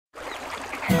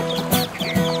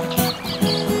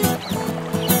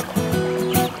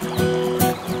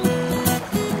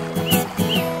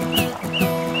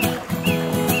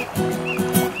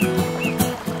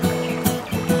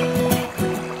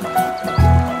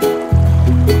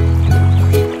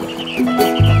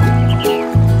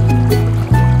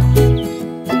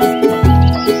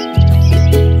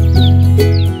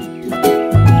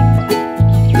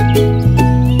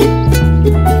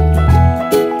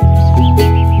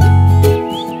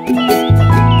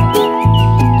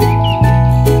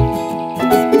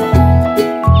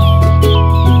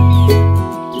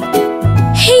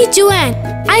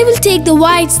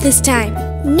whites this time.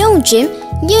 No, Jim.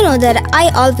 You know that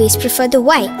I always prefer the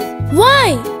white.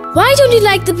 Why? Why don't you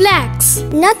like the blacks?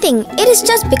 Nothing. It is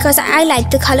just because I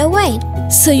like the color white.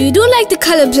 So you don't like the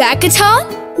color black at all?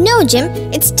 No, Jim.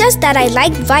 It's just that I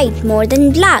like white more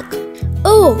than black.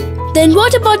 Oh, then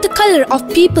what about the color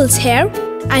of people's hair?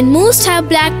 And most have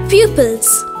black pupils.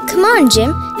 Come on,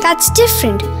 Jim. That's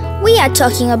different. We are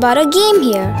talking about a game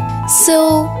here.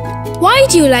 So, why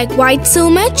do you like white so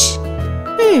much?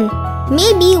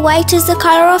 Maybe white is the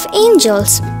color of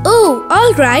angels. Oh,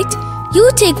 alright. You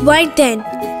take white then.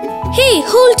 Hey,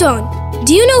 hold on.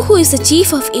 Do you know who is the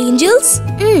chief of angels?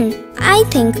 I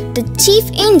think the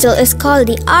chief angel is called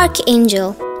the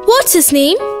Archangel. What's his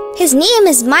name? His name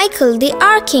is Michael the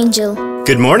Archangel.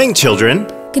 Good morning, children.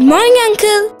 Good morning,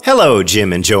 Uncle. Hello,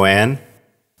 Jim and Joanne.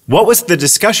 What was the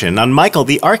discussion on Michael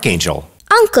the Archangel?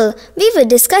 Uncle, we were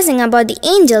discussing about the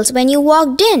angels when you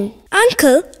walked in.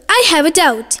 Uncle, I have a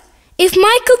doubt. If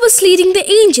Michael was leading the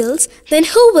angels, then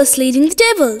who was leading the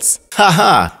devils?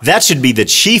 Haha, that should be the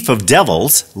chief of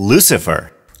devils,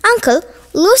 Lucifer. Uncle,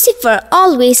 Lucifer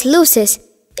always loses.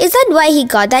 Is that why he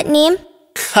got that name?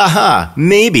 Haha,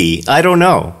 maybe, I don't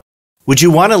know. Would you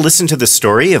want to listen to the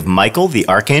story of Michael the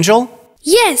Archangel?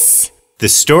 Yes. The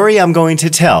story I'm going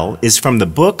to tell is from the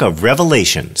book of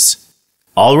Revelations.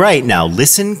 All right, now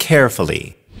listen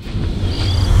carefully.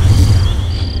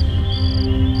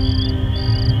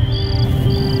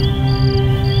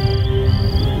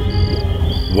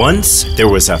 Once there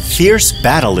was a fierce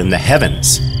battle in the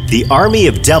heavens. The army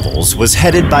of devils was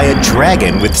headed by a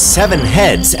dragon with 7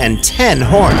 heads and 10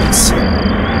 horns.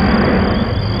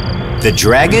 The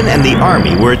dragon and the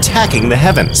army were attacking the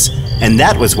heavens, and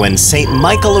that was when Saint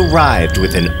Michael arrived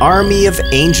with an army of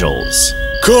angels.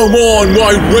 Come on,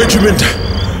 my regiment!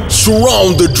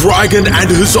 Surround the dragon and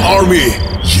his army!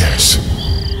 Yes,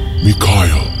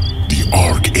 Michael, the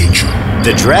Archangel.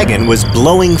 The dragon was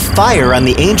blowing fire on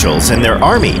the angels and their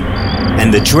army,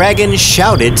 and the dragon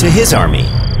shouted to his army,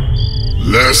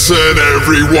 Listen,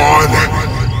 everyone!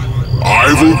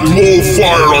 I will blow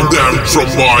fire on them from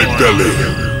my belly.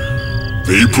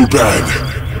 Be prepared.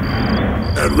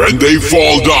 And when they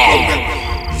fall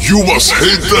down, you must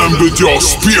hit them with your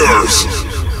spears.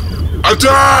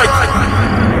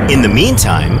 Attack! In the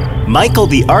meantime, Michael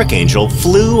the Archangel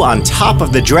flew on top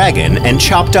of the dragon and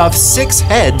chopped off 6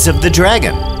 heads of the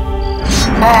dragon.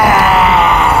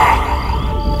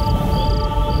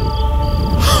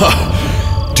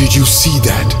 Did you see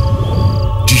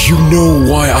that? Do you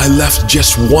know why I left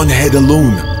just 1 head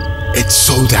alone? It's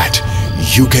so that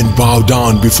you can bow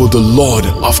down before the Lord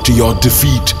after your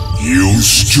defeat. You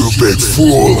stupid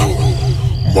fool!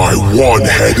 My 1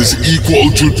 head is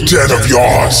equal to 10 of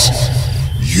yours.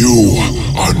 You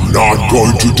are not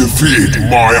going to defeat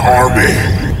my army.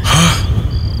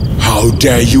 How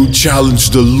dare you challenge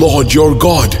the Lord your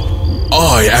God?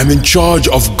 I am in charge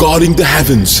of guarding the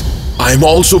heavens. I am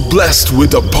also blessed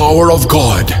with the power of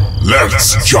God.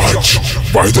 Let's judge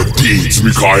by the deeds,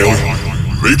 Michael.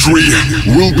 Victory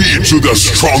will be to the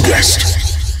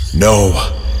strongest. No,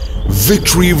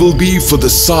 victory will be for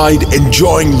the side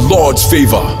enjoying Lord's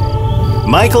favor.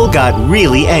 Michael got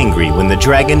really angry when the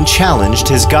dragon challenged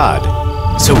his god,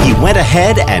 so he went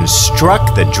ahead and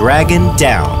struck the dragon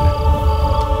down.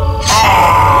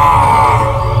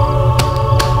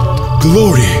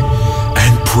 Glory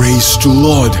and praise to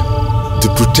Lord,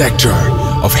 the protector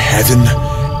of heaven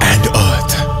and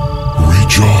earth.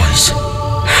 Rejoice,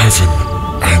 heaven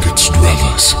and its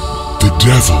dwellers. The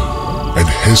devil and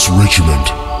his regiment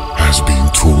has been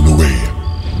thrown away.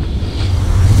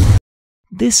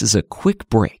 This is a quick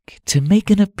break to make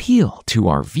an appeal to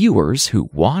our viewers who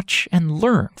watch and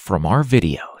learn from our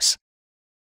videos.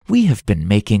 We have been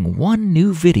making 1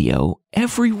 new video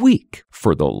every week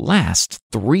for the last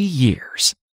 3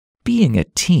 years. Being a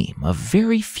team of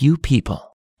very few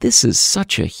people, this is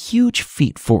such a huge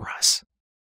feat for us.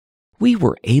 We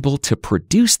were able to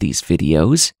produce these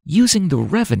videos using the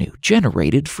revenue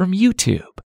generated from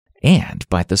YouTube and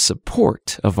by the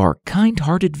support of our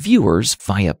kind-hearted viewers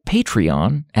via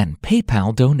Patreon and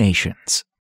PayPal donations.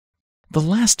 The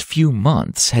last few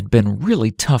months had been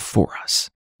really tough for us.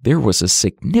 There was a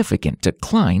significant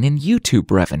decline in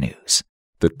YouTube revenues.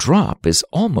 The drop is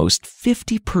almost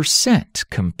 50%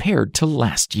 compared to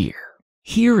last year.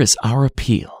 Here is our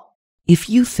appeal. If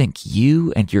you think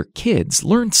you and your kids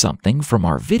learned something from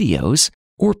our videos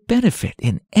or benefit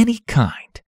in any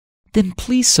kind, then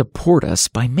please support us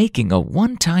by making a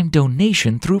one-time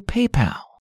donation through PayPal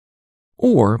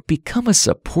or become a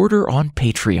supporter on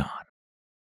Patreon.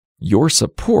 Your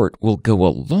support will go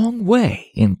a long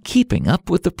way in keeping up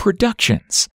with the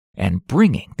productions and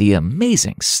bringing the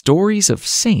amazing stories of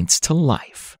saints to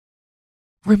life.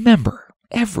 Remember,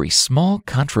 every small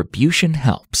contribution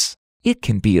helps. It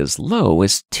can be as low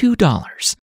as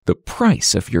 $2, the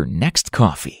price of your next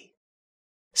coffee.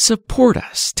 Support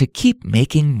us to keep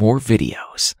making more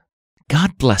videos.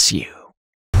 God bless you.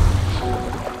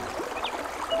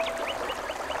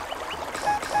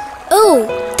 Oh,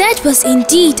 that was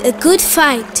indeed a good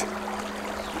fight.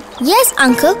 Yes,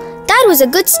 Uncle, that was a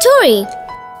good story.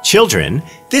 Children,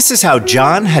 this is how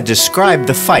John had described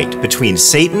the fight between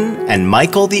Satan and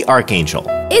Michael the Archangel.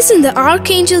 Isn't the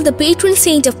Archangel the patron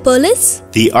saint of police?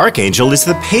 The Archangel is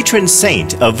the patron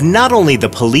saint of not only the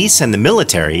police and the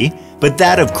military, but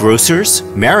that of grocers,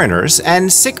 mariners,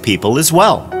 and sick people as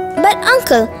well. But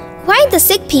Uncle, why the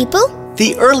sick people?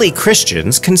 The early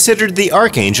Christians considered the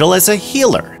Archangel as a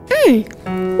healer.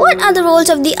 What are the roles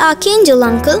of the Archangel,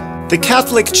 Uncle? The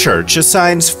Catholic Church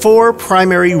assigns 4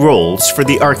 primary roles for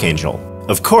the Archangel.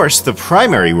 Of course, the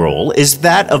primary role is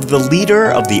that of the leader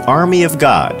of the army of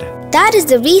God. That is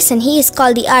the reason he is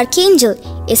called the Archangel,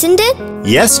 isn't it?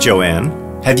 Yes, Joanne.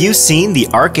 Have you seen the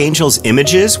Archangel's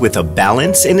images with a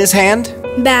balance in his hand?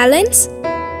 Balance?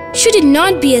 Should it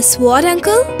not be a sword,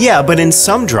 Uncle? Yeah, but in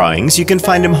some drawings you can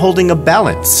find him holding a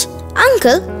balance.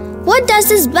 Uncle, what does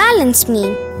this balance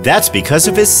mean? That's because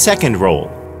of his second role.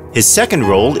 His second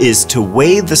role is to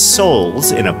weigh the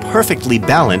souls in a perfectly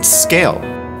balanced scale.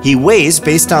 He weighs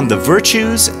based on the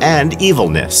virtues and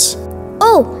evilness.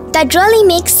 Oh, that really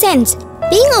makes sense.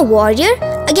 Being a warrior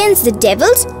against the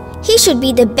devils, he should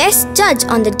be the best judge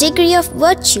on the degree of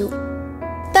virtue.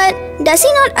 But does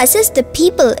he not assist the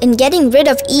people in getting rid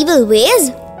of evil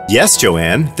ways? Yes,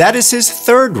 Joanne, that is his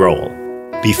third role.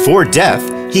 Before death,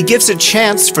 he gives a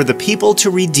chance for the people to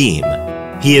redeem.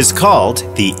 He is called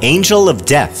the Angel of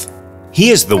Death. He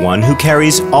is the one who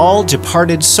carries all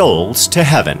departed souls to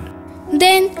heaven.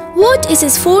 Then, what is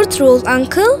his fourth role,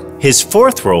 Uncle? His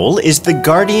fourth role is the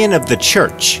guardian of the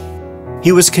church.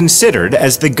 He was considered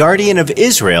as the guardian of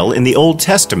Israel in the Old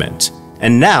Testament,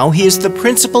 and now he is the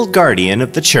principal guardian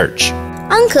of the church.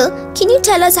 Uncle, can you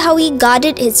tell us how he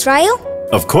guarded Israel?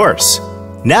 Of course.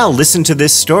 Now listen to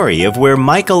this story of where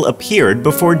Michael appeared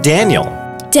before Daniel.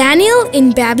 Daniel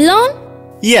in Babylon?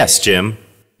 Yes, Jim.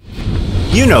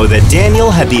 You know that Daniel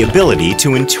had the ability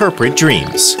to interpret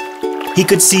dreams. He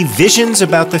could see visions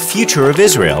about the future of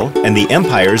Israel and the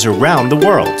empires around the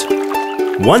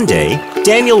world. One day,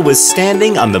 Daniel was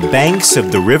standing on the banks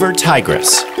of the river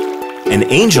Tigris. An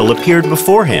angel appeared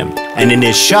before him, and in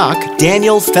his shock,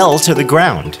 Daniel fell to the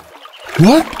ground.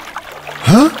 What?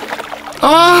 Huh?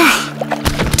 Ah!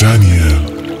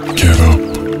 Daniel, get up.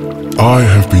 I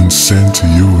have been sent to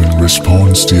you in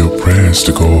response to your prayers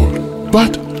to God.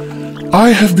 But I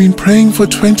have been praying for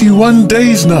 21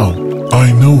 days now.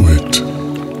 I know it.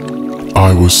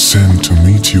 I was sent to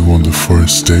meet you on the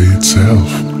first day itself.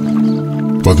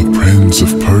 But the Prince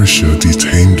of Persia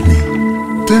detained me.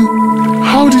 Then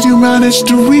how did you manage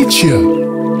to reach here?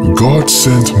 God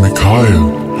sent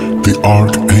Michael, the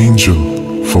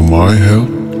Archangel, for my help,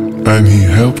 and he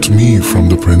helped me from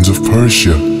the Prince of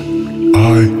Persia.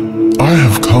 I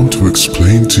have come to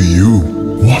explain to you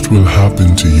what will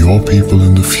happen to your people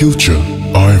in the future.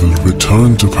 I will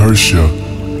return to Persia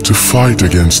to fight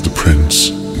against the prince.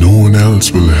 No one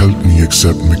else will help me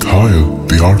except Michael,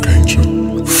 the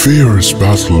Archangel. Fierce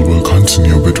battle will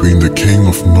continue between the king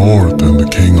of North and the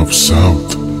king of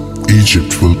South.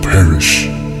 Egypt will perish.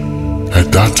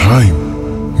 At that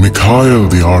time, Michael,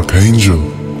 the Archangel,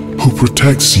 who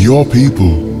protects your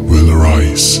people, will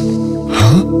arise.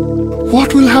 Huh?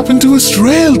 What will happen to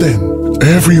Israel then?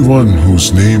 Everyone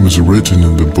whose name is written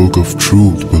in the book of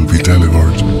truth will be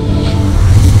delivered.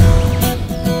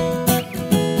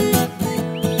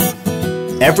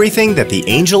 Everything that the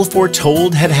angel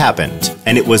foretold had happened,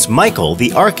 and it was Michael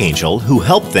the Archangel who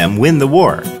helped them win the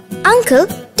war. Uncle,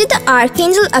 did the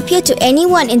Archangel appear to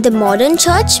anyone in the modern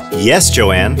church? Yes,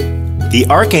 Joanne. The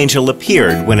Archangel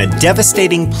appeared when a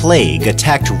devastating plague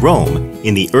attacked Rome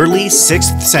in the early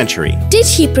 6th century. Did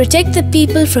he protect the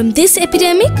people from this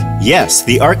epidemic? Yes,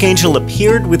 the Archangel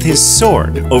appeared with his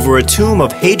sword over a tomb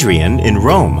of Hadrian in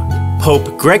Rome.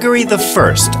 Pope Gregory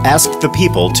I asked the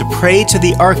people to pray to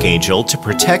the Archangel to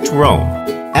protect Rome.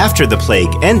 After the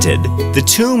plague ended, the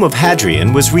tomb of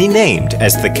Hadrian was renamed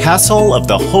as the Castle of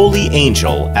the Holy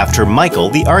Angel after Michael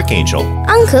the Archangel.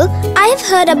 Uncle, I have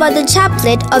heard about the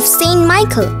chaplet of Saint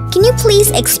Michael. Can you please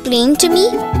explain to me?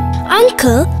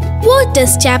 Uncle, what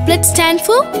does chaplet stand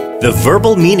for? The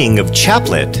verbal meaning of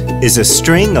chaplet is a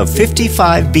string of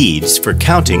 55 beads for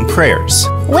counting prayers.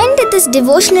 When did this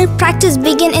devotional practice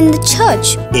begin in the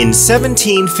church? In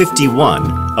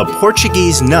 1751, a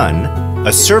Portuguese nun,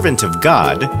 a servant of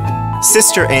God,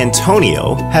 Sister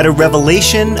Antonio had a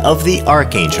revelation of the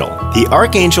Archangel. The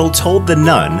Archangel told the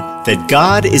nun that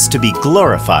God is to be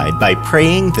glorified by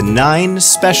praying the 9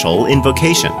 special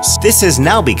invocations. This has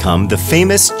now become the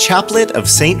famous Chaplet of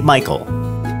Saint Michael.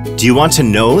 Do you want to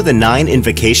know the 9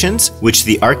 invocations which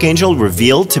the Archangel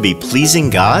revealed to be pleasing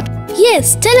God?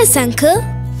 Yes, tell us, Uncle.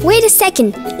 Wait a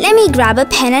second, let me grab a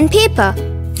pen and paper.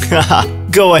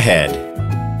 Go ahead.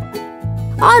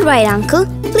 Alright, Uncle,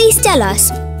 please tell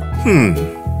us.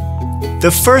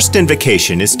 The first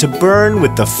invocation is to burn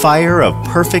with the fire of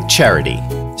perfect charity.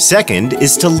 Second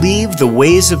is to leave the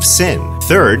ways of sin.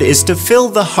 Third is to fill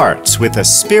the hearts with a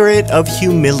spirit of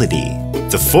humility.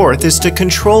 The fourth is to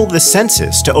control the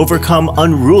senses to overcome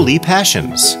unruly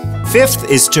passions. Fifth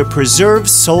is to preserve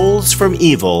souls from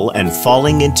evil and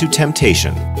falling into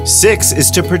temptation. 6 is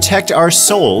to protect our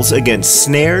souls against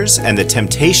snares and the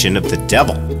temptation of the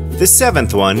devil. The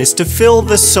 7th one is to fill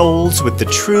the souls with the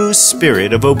true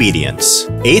spirit of obedience.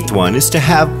 8th one is to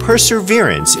have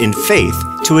perseverance in faith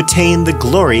to attain the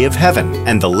glory of heaven.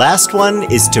 And the last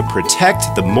one is to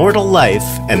protect the mortal life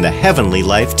and the heavenly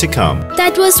life to come.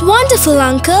 That was wonderful,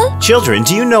 Uncle. Children,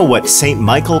 do you know what Saint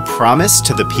Michael promised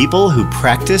to the people who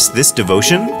practice this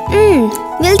devotion?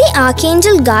 Will the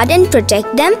Archangel guard and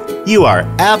protect them? You are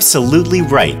absolutely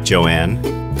right, Joanne.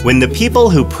 When the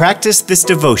people who practice this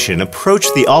devotion approach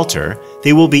the altar,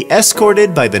 they will be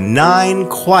escorted by the 9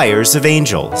 choirs of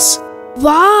angels.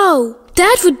 Wow,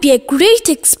 that would be a great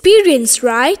experience,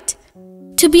 right?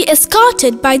 To be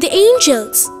escorted by the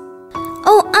angels.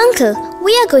 Oh, Uncle,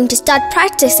 we are going to start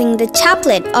practicing the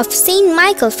Chaplet of Saint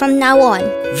Michael from now on.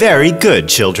 Very good,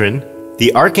 children.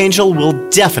 The Archangel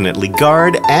will definitely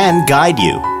guard and guide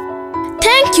you.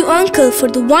 Thank you, Uncle, for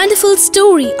the wonderful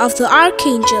story of the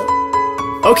Archangel.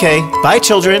 Okay, bye,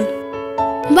 children.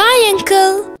 Bye,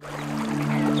 Uncle.